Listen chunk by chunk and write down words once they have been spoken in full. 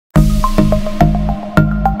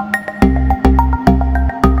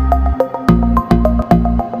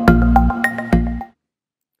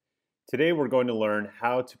Today we're going to learn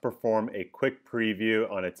how to perform a quick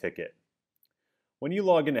preview on a ticket. When you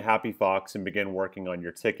log into HappyFox and begin working on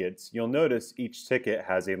your tickets, you'll notice each ticket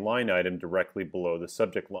has a line item directly below the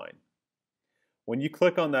subject line. When you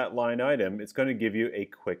click on that line item, it's going to give you a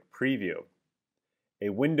quick preview. A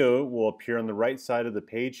window will appear on the right side of the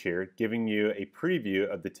page here, giving you a preview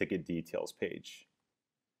of the ticket details page.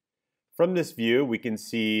 From this view, we can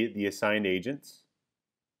see the assigned agents,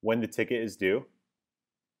 when the ticket is due,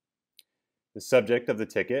 the subject of the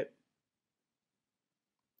ticket,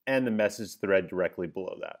 and the message thread directly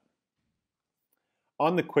below that.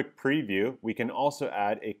 On the quick preview, we can also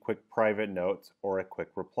add a quick private note or a quick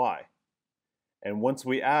reply. And once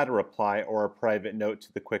we add a reply or a private note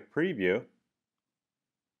to the quick preview,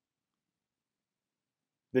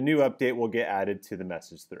 the new update will get added to the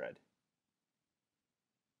message thread.